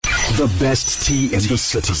The best tea in the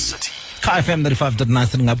city. Kaya FM 95.9,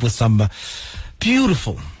 sitting up with some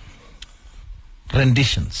beautiful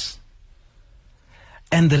renditions.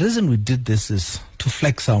 And the reason we did this is to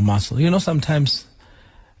flex our muscle. You know, sometimes,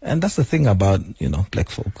 and that's the thing about, black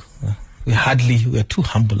folk. We're too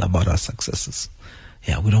humble about our successes.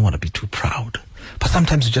 Yeah, we don't want to be too proud. But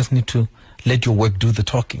sometimes you just need to let your work do the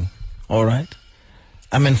talking. All right?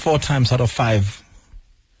 4 times out of 5.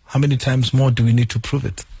 How many times more do we need to prove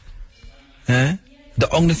it? The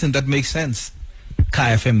only thing that makes sense.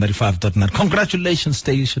 Kaya FM 95.9. Congratulations,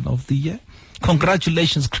 Station of the Year.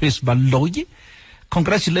 Congratulations, Chris Baloyi.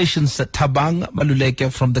 Congratulations, Tabang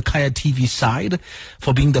Maluleke from the Kaya TV side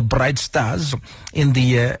for being the bright stars in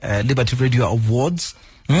the Liberty Radio Awards.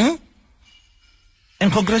 And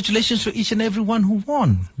congratulations to each and everyone who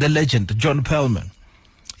won. The legend, John Perlman.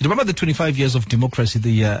 You remember the 25 years of democracy,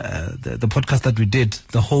 the podcast that we did,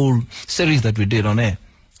 the whole series that we did on air?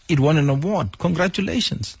 It won an award.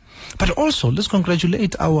 Congratulations. But also, let's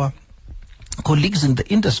congratulate our colleagues in the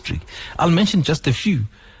industry. I'll mention just a few.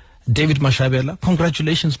 David Mashabela,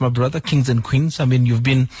 congratulations, my brother, kings and queens. You've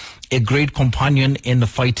been a great companion in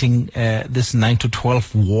fighting this 9 to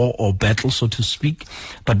 12 war or battle, so to speak.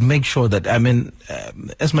 But make sure that,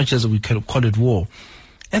 as much as we can call it war,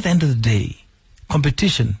 at the end of the day,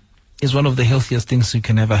 competition is one of the healthiest things you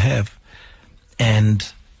can ever have. And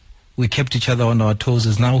we kept each other on our toes,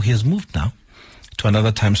 as now he has moved now to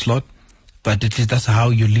another time slot. But at least that's how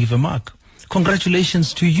you leave a mark.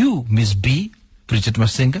 Congratulations to you, Miss B, Bridget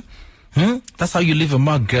Masinga. That's how you leave a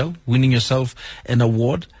mark, girl, winning yourself an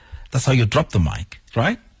award. That's how you drop the mic,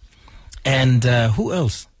 right? And who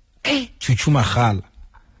else? Chuchu Magala.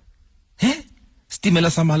 Stimela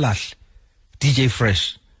Samalash. DJ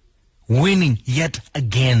Fresh. Winning yet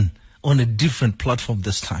again on a different platform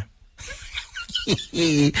this time.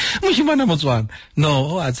 No,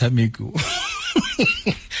 Atamiku.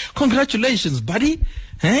 Congratulations, buddy.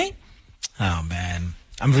 Hey? Oh man.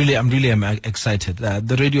 I'm really excited.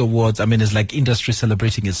 The Radio Awards, is like industry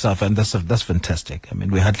celebrating itself, and that's fantastic.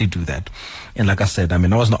 We hardly do that. And like I said, I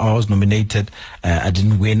was nominated. I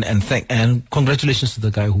didn't win, and congratulations to the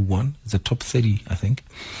guy who won. It's the top 30, I think.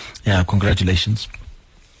 Yeah, congratulations.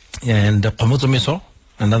 And Komozo Miso,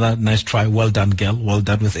 another nice try. Well done, girl. Well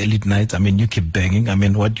done with Elite Nights. You keep banging.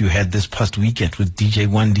 What you had this past weekend with DJ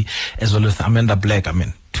Wandi as well as Amanda Black.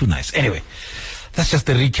 Too nice. Anyway, that's just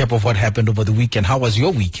a recap of what happened over the weekend. How was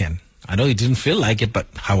your weekend? I know you didn't feel like it, but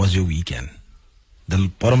how was your weekend?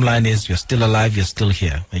 The bottom line is you're still alive. You're still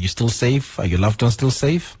here. Are you still safe? Are your loved ones still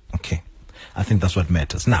safe? Okay. I think that's what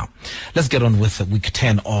matters. Now, let's get on with week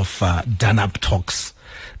 10 of Done Up Talks.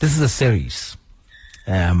 This is a series.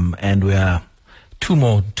 And we are two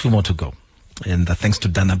more to go. And thanks to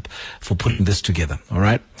Danup for putting this together. All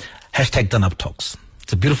right. Hashtag Danup Talks.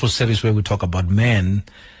 It's a beautiful series where we talk about men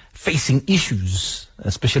facing issues,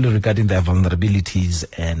 especially regarding their vulnerabilities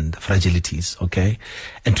and fragilities. Okay.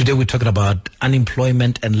 And today we're talking about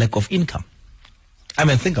unemployment and lack of income.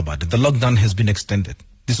 Think about it. The lockdown has been extended.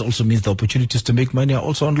 This also means the opportunities to make money are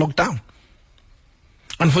also on lockdown.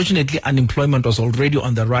 Unfortunately, unemployment was already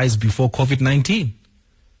on the rise before COVID-19.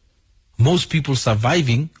 Most people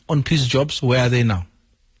surviving on piece jobs, where are they now?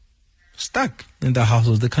 Stuck in their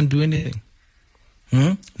houses. They can't do anything.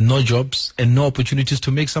 No jobs and no opportunities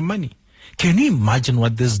to make some money. Can you imagine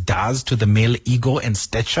what this does to the male ego and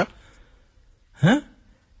stature?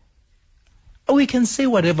 We can say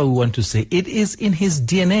whatever we want to say. It is in his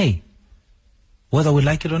DNA, whether we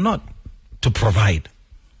like it or not, to provide.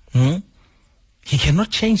 He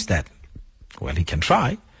cannot change that. Well, he can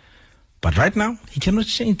try. But right now, he cannot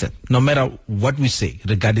change that, no matter what we say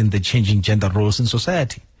regarding the changing gender roles in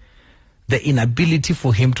society. The inability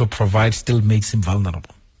for him to provide still makes him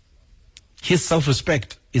vulnerable. His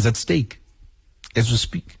self-respect is at stake as we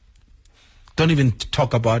speak. Don't even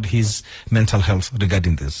talk about his mental health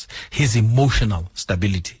regarding this, his emotional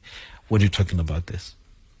stability when you're talking about this.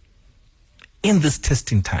 In these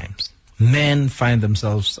testing times, men find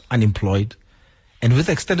themselves unemployed, and with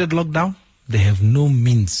extended lockdown, they have no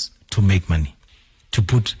means to make money, to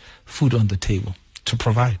put food on the table, to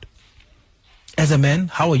provide. As a man,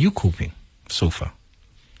 how are you coping so far?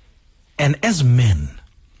 And as men,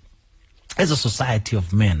 as a society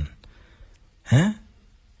of men,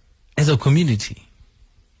 as a community,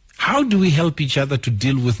 how do we help each other to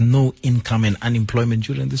deal with no income and unemployment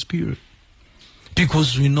during this period?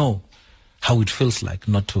 Because we know how it feels like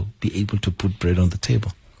not to be able to put bread on the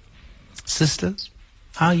table. Sisters,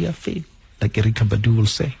 how you feel? Like Erika Badu will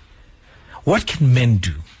say. What can men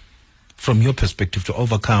do, from your perspective, to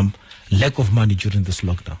overcome lack of money during this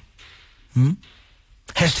lockdown?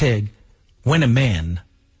 Hashtag, when a man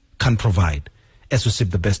can't provide, as we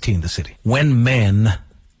sip the best tea in the city. When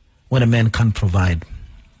a man can't provide,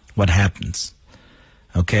 what happens?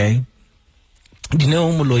 Okay?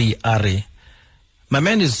 My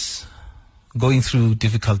man is going through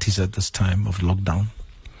difficulties at this time of lockdown.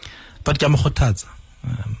 But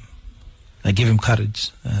I give him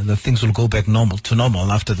courage that things will go back to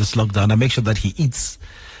normal after this lockdown. I make sure that he eats.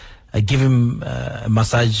 I give him a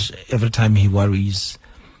massage every time he worries.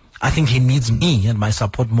 I think he needs me and my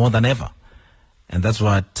support more than ever. And that's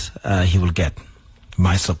what he will get,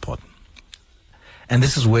 my support. And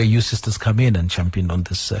this is where you sisters come in and champion on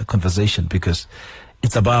this conversation, because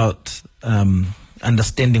it's about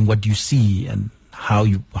understanding what you see and how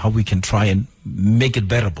we can try and make it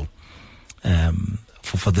bearable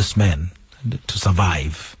for this man to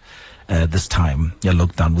survive this time, your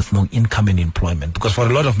lockdown, with no income and employment. Because for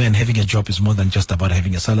a lot of men, having a job is more than just about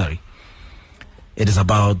having a salary. It is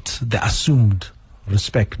about the assumed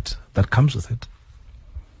respect that comes with it.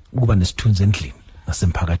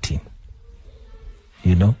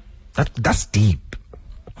 You know, that's deep.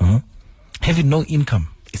 Having no income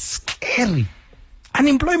is scary.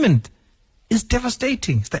 Unemployment is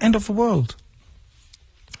devastating. It's the end of the world.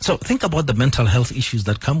 So think about the mental health issues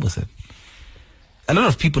that come with it. A lot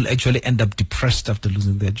of people actually end up depressed after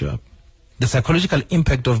losing their job. The psychological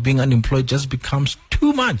impact of being unemployed just becomes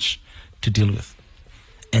too much to deal with.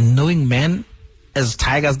 And knowing men as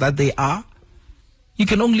tigers that they are, you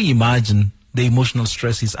can only imagine the emotional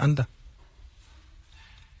stress he's under.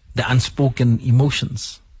 The unspoken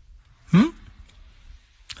emotions.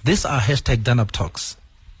 These are #DoneUp Talks.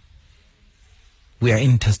 We are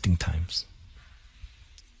in testing times.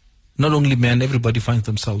 Not only men, everybody finds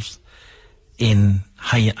themselves in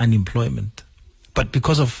higher unemployment. But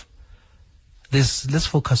because of this, let's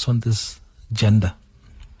focus on this gender.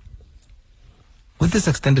 With this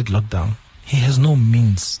extended lockdown, he has no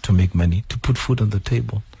means to make money, to put food on the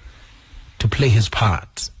table, to play his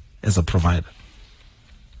part as a provider.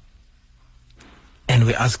 And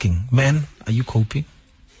we're asking, men, are you coping?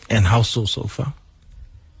 And how so far?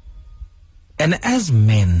 And as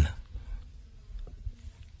men,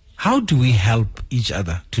 how do we help each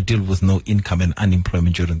other to deal with no income and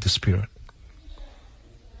unemployment during this period?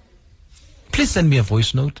 Please send me a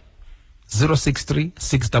voice note,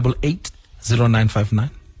 063-688-0959.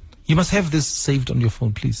 You must have this saved on your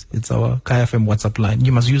phone, please. It's our Kaya FM WhatsApp line.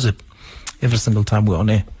 You must use it every single time we're on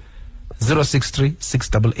air.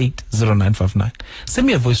 063-688-0959. Send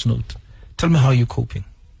me a voice note. Tell me how you're coping.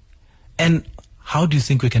 And how do you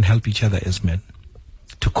think we can help each other as men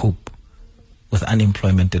to cope with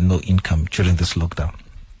unemployment and no income during this lockdown?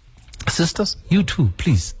 Sisters, you too,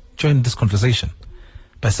 please join this conversation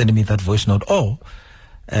by sending me that voice note, or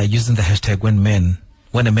using the hashtag when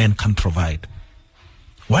a man can't provide.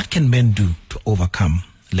 What can men do to overcome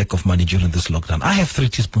lack of money during this lockdown? I have 3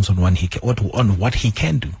 teaspoons on what he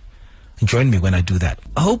can do. Join me when I do that.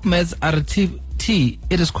 Hope Meds RTT,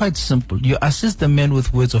 it is quite simple. You assist the men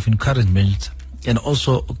with words of encouragement and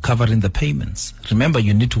also covering the payments. Remember,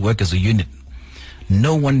 you need to work as a unit.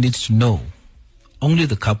 No one needs to know. Only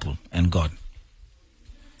the couple and God.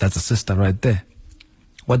 That's a sister right there.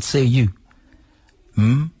 What say you?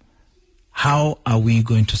 How are we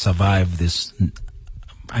going to survive this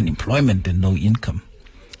unemployment and no income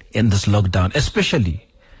in this lockdown, especially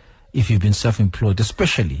if you've been self-employed,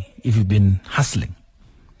 especially if you've been hustling?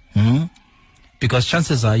 Because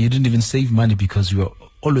chances are you didn't even save money because you are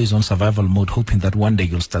always on survival mode, hoping that one day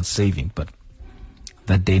you'll start saving, but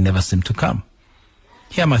that day never seemed to come.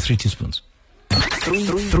 Here are my 3 teaspoons.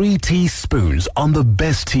 3 teaspoons on the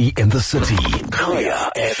best tea in the city. Kaya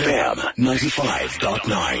FM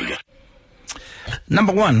 95.9.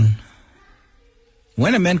 Number 1,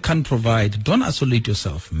 when a man can't provide, don't isolate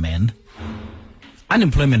yourself, men.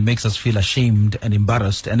 Unemployment makes us feel ashamed and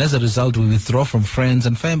embarrassed, and as a result, we withdraw from friends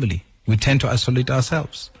and family. We tend to isolate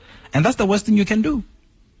ourselves. And that's the worst thing you can do.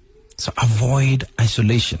 So avoid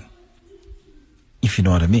isolation, if you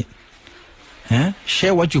know what I mean.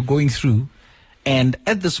 Share what you're going through, and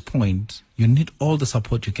at this point, you need all the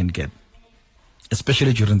support you can get,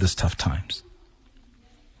 especially during these tough times.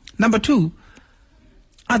 Number 2,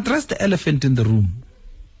 address the elephant in the room.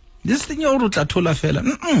 This thing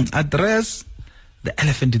address the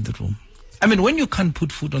elephant in the room. I mean, when you can't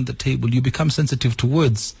put food on the table, you become sensitive to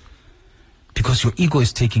words because your ego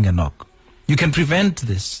is taking a knock. You can prevent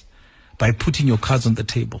this by putting your cards on the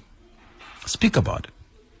table. Speak about it.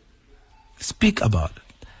 Speak about it.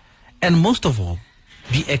 And most of all,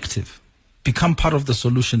 be active. Become part of the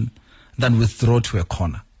solution than withdraw to a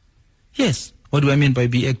corner. Yes, what do I mean by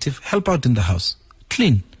be active? Help out in the house.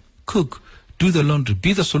 Clean, cook, do the laundry.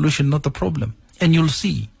 Be the solution, not the problem. And you'll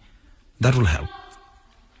see That will help.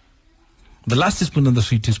 The last teaspoon and the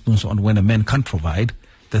 3 teaspoons on when a man can't provide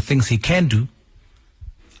the things he can do,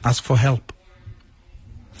 ask for help.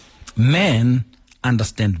 Men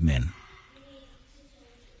understand men.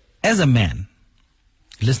 As a man,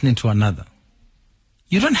 listening to another,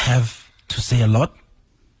 you don't have to say a lot.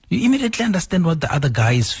 You immediately understand what the other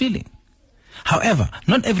guy is feeling. However,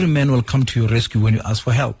 not every man will come to your rescue when you ask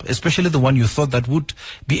for help, especially the one you thought that would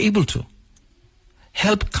be able to.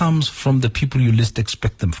 Help comes from the people you least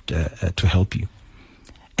expect them to help you.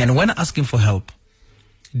 And when asking for help,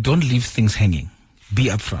 don't leave things hanging. Be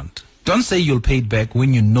upfront. Don't say you'll pay it back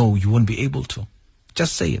when you know you won't be able to.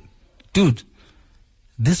 Just say it. Dude,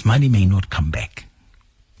 this money may not come back.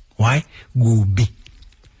 Why? Go be.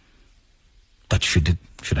 But should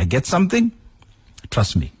I get something?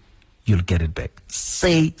 Trust me, you'll get it back.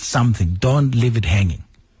 Say something. Don't leave it hanging.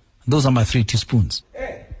 Those are my 3 teaspoons.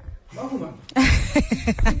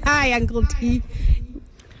 Hi, Uncle T.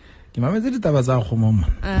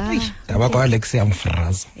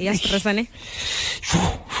 Yes, Stressane.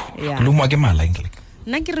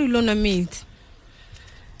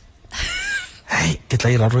 Hey, get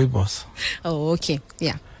like rooibos. Oh, okay.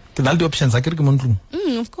 Yeah. The options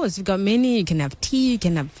Of course, you've got many. You can have tea, you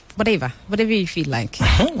can have whatever you feel like.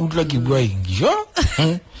 Like you're going,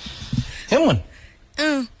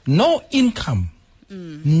 no income.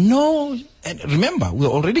 No, and remember, we're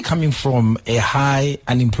already coming from a high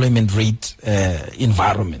unemployment rate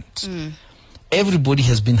environment. Everybody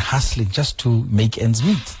has been hustling just to make ends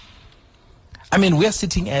meet. I mean, we're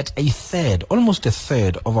sitting at almost a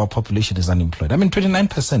third of our population is unemployed. I mean,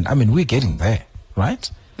 29%. I mean, we're getting there, right?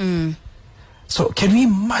 So can we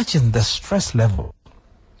imagine the stress level?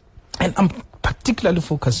 And I'm particularly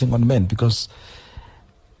focusing on men because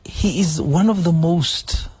he is one of the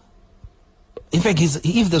most... In fact,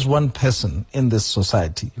 if there's one person in this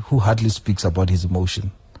society who hardly speaks about his emotion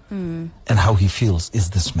and how he feels, is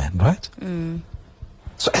this man, right?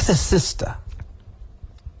 So as a sister,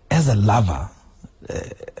 as a lover,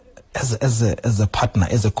 as a partner,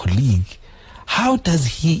 as a colleague, how does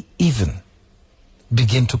he even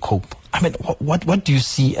begin to cope? I mean, what do you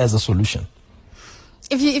see as a solution?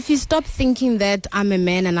 If you stop thinking that I'm a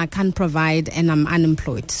man and I can't provide and I'm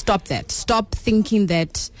unemployed, stop that. Stop thinking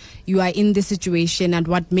that you are in this situation and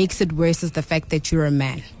what makes it worse is the fact that you're a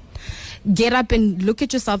man. Get up and look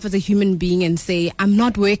at yourself as a human being and say, I'm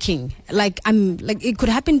not working. Like it could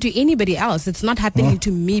happen to anybody else. It's not happening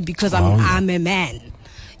to me because I'm a man.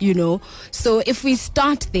 You know, so if we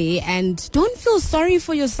start there and don't feel sorry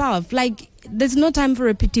for yourself, like there's no time for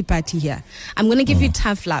a pity party here. I'm going to give you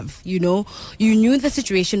tough love. You know, you knew the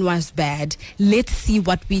situation was bad. Let's see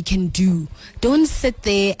what we can do. Don't sit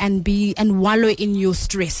there and wallow in your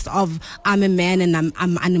stress of I'm a man and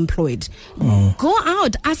I'm unemployed. Go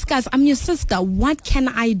out, ask us, I'm your sister. What can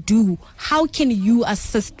I do? How can you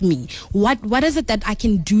assist me? What is it that I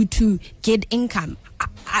can do to get income?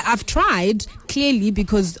 I've tried, clearly,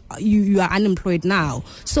 because you are unemployed now.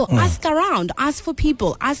 So ask around, ask for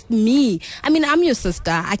people, ask me. I mean, I'm your sister.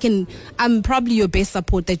 I'm probably your best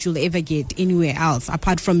support that you'll ever get anywhere else,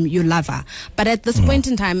 apart from your lover. But at this point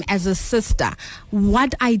in time, as a sister,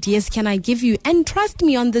 what ideas can I give you? And trust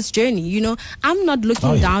me on this journey. You know, I'm not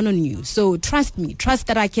looking down on you. So trust me. Trust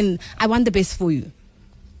that I want the best for you.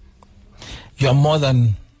 You're more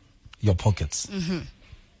than your pockets.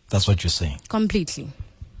 That's what you're saying. Completely.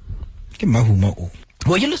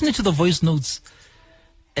 Were you listening to the voice notes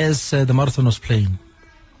as the marathon was playing?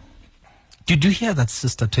 Did you hear that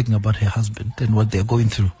sister talking about her husband and what they're going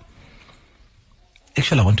through?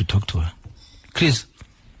 Actually, I want to talk to her. Chris,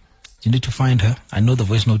 you need to find her. I know the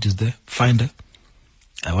voice note is there. Find her.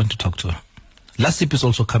 I want to talk to her. Last tip is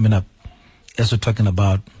also coming up as we're talking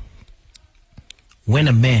about when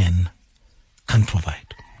a man can't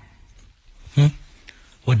provide.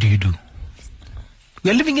 What do you do?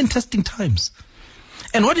 We are living in testing times.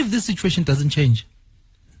 And what if this situation doesn't change?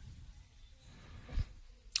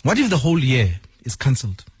 What if the whole year is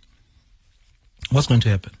cancelled? What's going to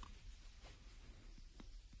happen?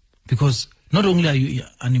 Because not only are you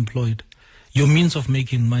unemployed, your means of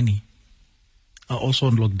making money are also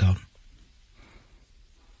on lockdown.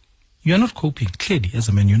 You are not coping. Clearly, as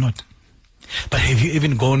a man, you're not. But have you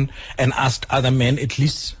even gone and asked other men at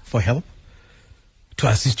least for help? To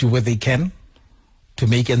assist you where they can, to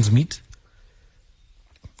make ends meet?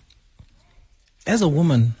 As a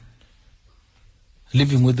woman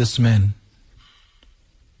living with this man,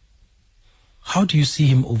 how do you see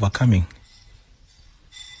him overcoming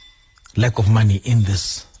lack of money in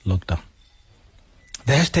this lockdown?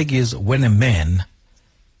 The hashtag is when a man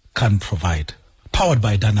can't provide. Powered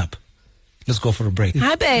by DANUP. Let's go for a break.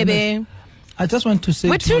 Hi, baby. I just want to say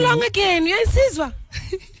we're too long again. Yes,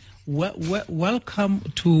 welcome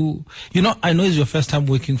to, I know it's your first time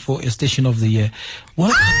working for a station of the year.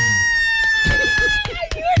 Welcome. You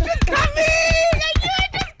were just coming.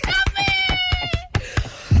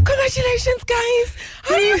 Congratulations, guys.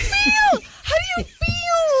 How do you feel?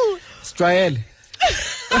 Strael.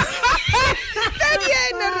 Third year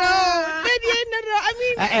in a row. I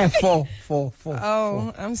mean, Four.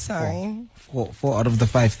 Oh, I'm sorry. Four out of the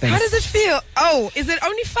 5 things. How does it feel? Oh, is it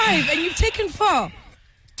only 5 and you've taken 4?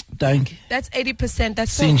 Thank you. That's 80%.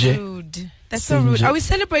 That's so Sinje. rude. That's so rude. Are we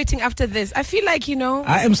celebrating after this? I feel like,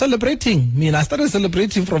 I am celebrating. I started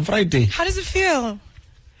celebrating from Friday. How does it feel?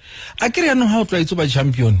 I can't know how to play super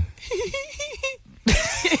champion.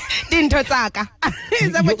 Didn't Totaka.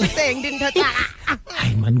 Is that what you're saying? Didn't Totaka.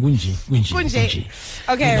 Ay, man, Gunji.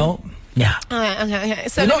 Okay. Yeah. Okay.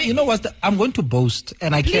 So you know what? I'm going to boast,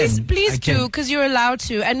 and I please, can. Please do, because you're allowed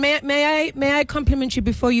to. And may I compliment you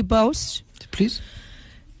before you boast? Please.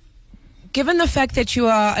 Given the fact that you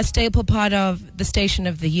are a staple part of the Station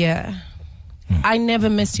of the Year, I never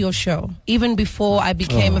miss your show. Even before I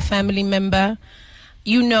became a family member,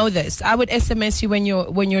 you know this. I would SMS you when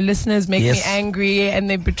your listeners make me angry and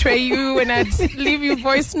they betray you, and I'd leave you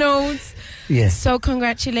voice notes. Yes. So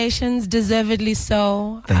congratulations, deservedly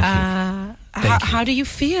so. Thank you. How do you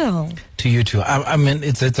feel? To you too. I mean,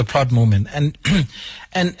 it's a proud moment, and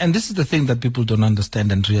and this is the thing that people don't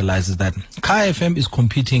understand and realize is that Kaya FM is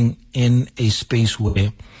competing in a space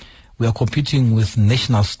where we are competing with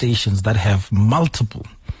national stations that have multiple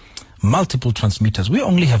transmitters. We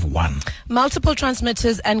only have one. Multiple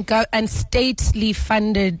transmitters and stately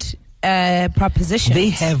funded propositions. They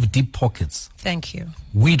have deep pockets. Thank you.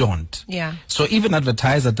 We don't. Yeah. So even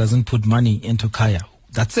advertiser doesn't put money into Kaya.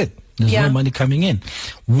 That's it. There's no money coming in.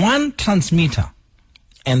 One transmitter,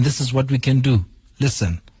 and this is what we can do.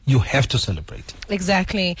 Listen, you have to celebrate.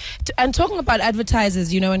 Exactly. And talking about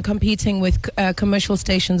advertisers, and competing with commercial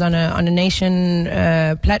stations on a nation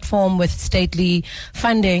platform with stately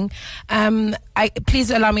funding, please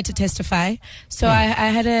allow me to testify. So I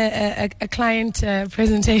had a client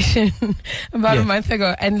presentation about a month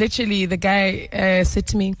ago, and literally the guy said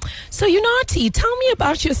to me, "So Unati, tell me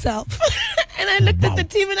about yourself." And I looked at the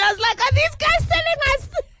team and I was like, "Are these guys selling us?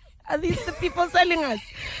 Are these the people selling us?"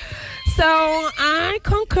 So I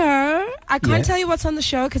concur. I can't tell you what's on the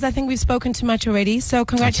show because I think we've spoken too much already. So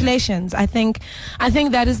congratulations. Okay. I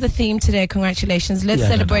think that is the theme today. Congratulations. Let's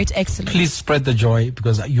celebrate excellence. Please spread the joy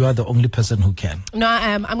because you are the only person who can. No, I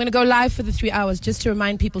am. I'm going to go live for the 3 hours just to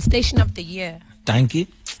remind people. Station of the Year. Thank you.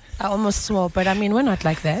 I almost swore, but I mean, we're not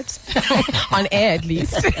like that. On air, at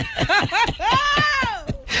least.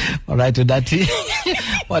 All right, Unati.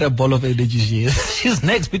 What a ball of energy she is. She's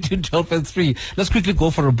next between 12 and 3. Let's quickly go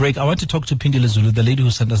for a break. I want to talk to Pindile Zulu, the lady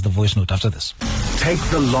who sent us the voice note after this. Take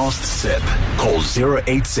the last sip. Call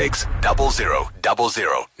 086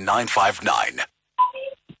 0000 959.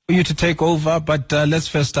 For you to take over, but let's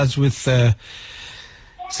first start with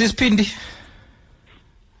Sis Pindi.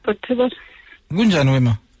 Kunjani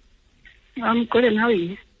wema? I'm good, and how are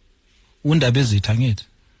you? Undaba ezitha ngithi.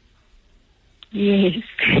 Yes.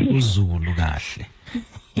 Uzulu kahle.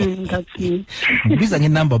 That's me. Ngibiza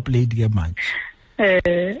nge-number plate ke manje.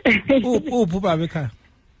 Uphi ubaba ekhaya?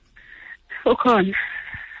 Ukhona.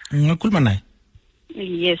 Ngakhuluma naye?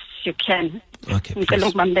 Yes, you can. Okay. Ngicela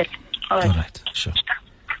ukubambela. All right, sure.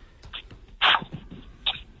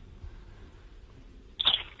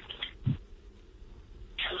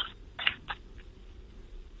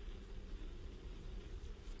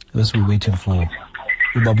 As we're waiting for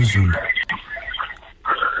Ubaba Zulu.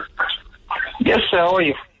 Yes, sir. How are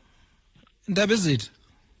you? Ndaba ezitha?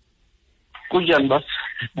 Kunjani bas?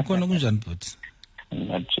 Ukhona kunjani bhuti?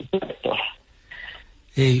 Ngathi.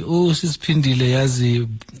 Hey, sisiphindile yazi,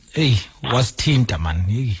 hey, wasithinta man.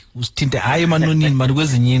 Hey, usithinta hayi manonini man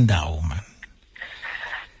kwezinye indawo man.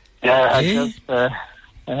 Yeah,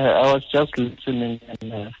 I was just listening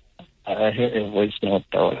and I heard a voice note.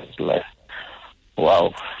 I was like,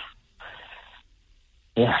 wow.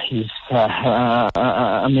 Yeah, he's.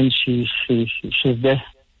 I mean, she's there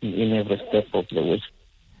in every step of the way.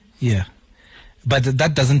 Yeah, but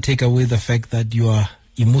that doesn't take away the fact that you are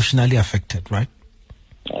emotionally affected, right?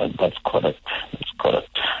 That's correct. That's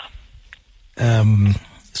correct.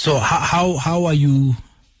 So how are you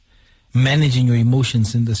managing your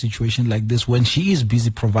emotions in the situation like this when she is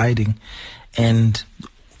busy providing, and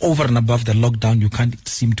over and above the lockdown, you can't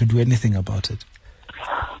seem to do anything about it?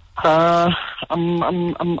 I'm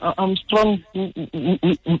strong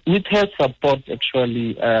with her support.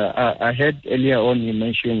 Actually, I heard earlier on you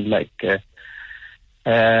mentioned like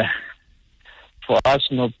for us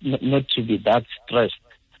not to be that stressed,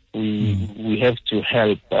 we have to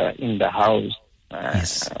help in the house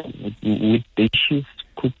with dishes,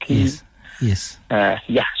 cooking. Yes.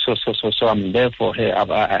 So I'm there for her.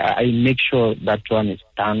 I make sure that one is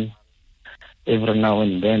done every now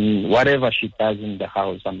and then. Whatever she does in the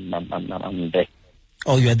house, I'm there.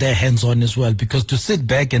 Oh, you're there hands-on as well, because to sit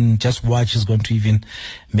back and just watch is going to even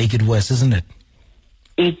make it worse, isn't it?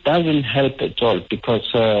 It doesn't help at all, because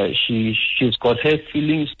she's got her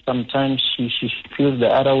feelings. Sometimes she feels the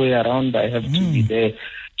other way around. I have to be there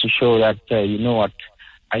to show that, you know what,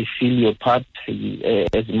 I feel your part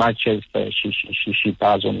as much as she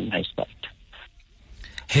does on my side.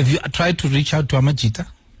 Have you tried to reach out to Amajita?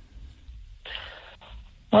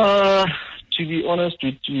 To be honest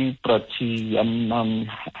with you, Prati, I'm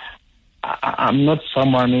not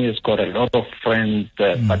someone who has got a lot of friends,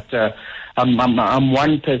 but I'm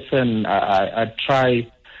one person. I try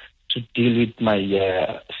to deal with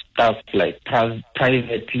my stuff like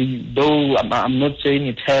privately. Though I'm not saying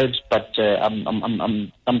it helps, but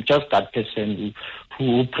I'm just that person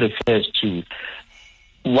who prefers to,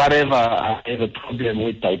 whatever I have a problem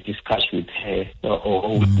with, I discuss with her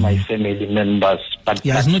or with my family members. But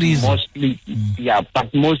it's not easy. Mostly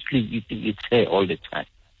it's her all the time.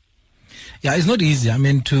 Yeah, it's not easy. I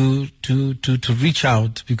mean, to reach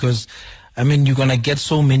out, because I mean you're gonna get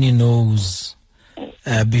so many no's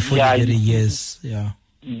before you get a yes. Yeah.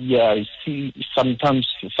 Yeah, see, sometimes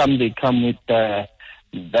some they come with I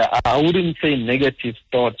wouldn't say negative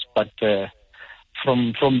thoughts, but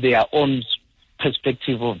from their own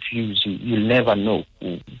perspective of views, you'll never know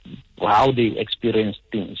how they experience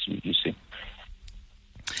things, you see.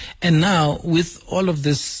 And now, with all of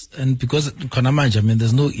this, and because Konamanja, I mean,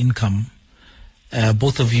 there's no income,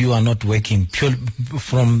 both of you are not working pure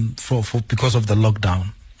because of the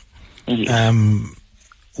lockdown. Yes.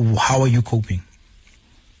 How are you coping?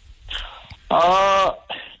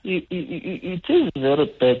 It is very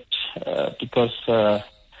bad because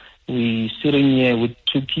we sitting here with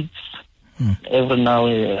 2 kids. Every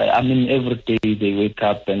day they wake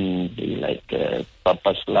up and they like,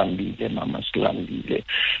 Papa slambile, Mama slambile.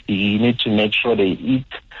 You need to make sure they eat.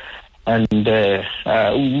 And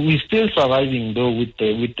we're still surviving though with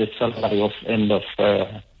the salary of end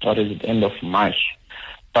of March.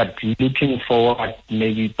 But looking forward,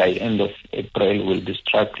 maybe by end of April we'll be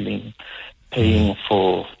struggling, paying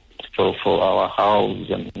for our house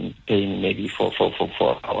and paying maybe for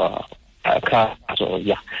our car. So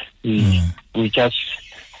we just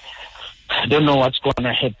don't know what's going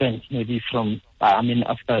to happen. Maybe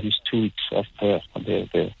after these 2 weeks of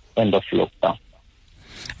the end of lockdown.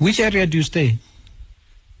 Which area do you stay?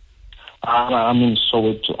 I'm in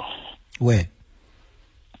Soweto. Where?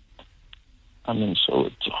 I'm in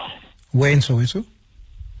Soweto. Where in Soweto?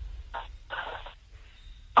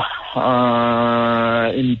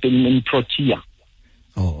 In Protea.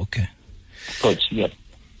 Oh, okay. Protea.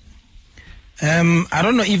 I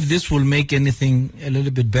don't know if this will make anything a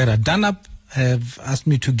little bit better. DANUP have asked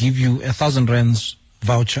me to give you 1,000 rands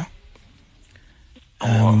voucher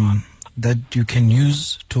that you can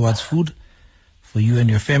use towards food for you and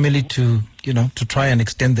your family to try and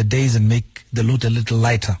extend the days and make the load a little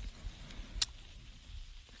lighter.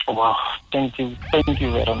 Wow, thank you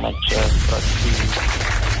very much,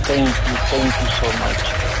 thank you so much.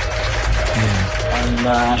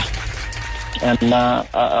 Yeah. And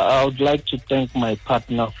I would like to thank my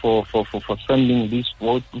partner for sending this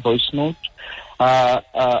voice note. I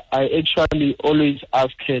actually always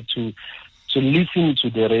ask her to listen to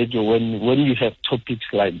the radio when you have topics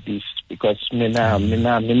like this, because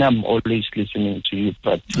I'm always listening to you.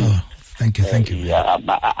 But thank you. Yeah,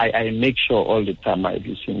 I make sure all the time I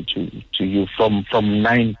listen to you from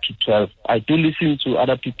 9 to 12. I do listen to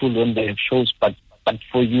other people when they have shows, but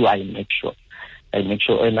for you I make sure,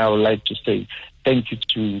 and I would like to say thank you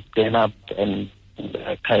to DANUP and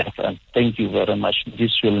Kaya, and thank you very much.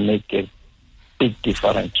 This will make a big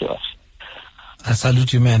difference to us. I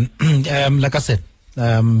salute you, man. Like I said,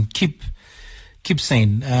 keep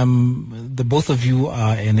saying. The both of you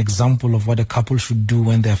are an example of what a couple should do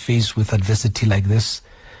when they're faced with adversity like this.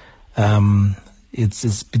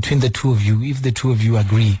 It's between the two of you. If the two of you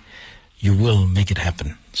agree, you will make it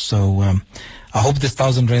happen. So I hope this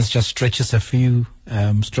 1,000 rands just stretches a few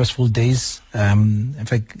stressful days. In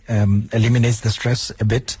fact, eliminates the stress a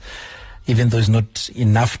bit, even though it's not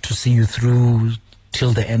enough to see you through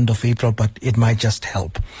till the end of April, but it might just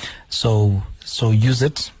help. So use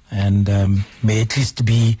it, and may at least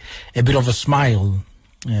be a bit of a smile,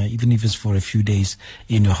 even if it's for a few days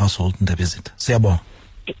in your household and a visit. Siyabonga.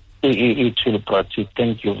 It will, Prati.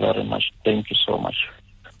 Thank you very much. Thank you so much.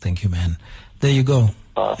 Thank you, man. There you go.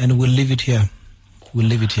 And we'll leave it here. We'll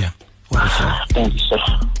leave it here. Thank you, sir.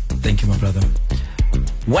 Thank you, my brother.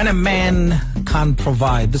 When a man can't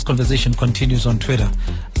provide, this conversation continues on Twitter.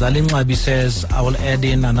 Zali Mlabi says, I will add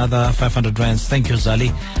in another 500 rands. Thank you,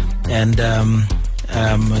 Zali. And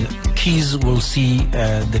Keys will see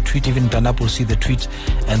the tweet, even Danap will see the tweet,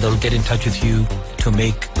 and they'll get in touch with you to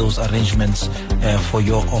make those arrangements for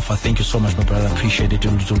your offer. Thank you so much, my brother. Appreciate it.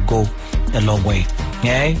 It'll go a long way.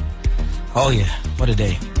 Yeah? Oh, yeah. What a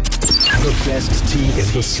day. The best tea in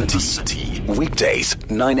the city. Weekdays,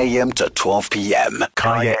 9 a.m. to 12 p.m.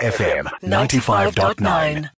 Kaya FM 95.9.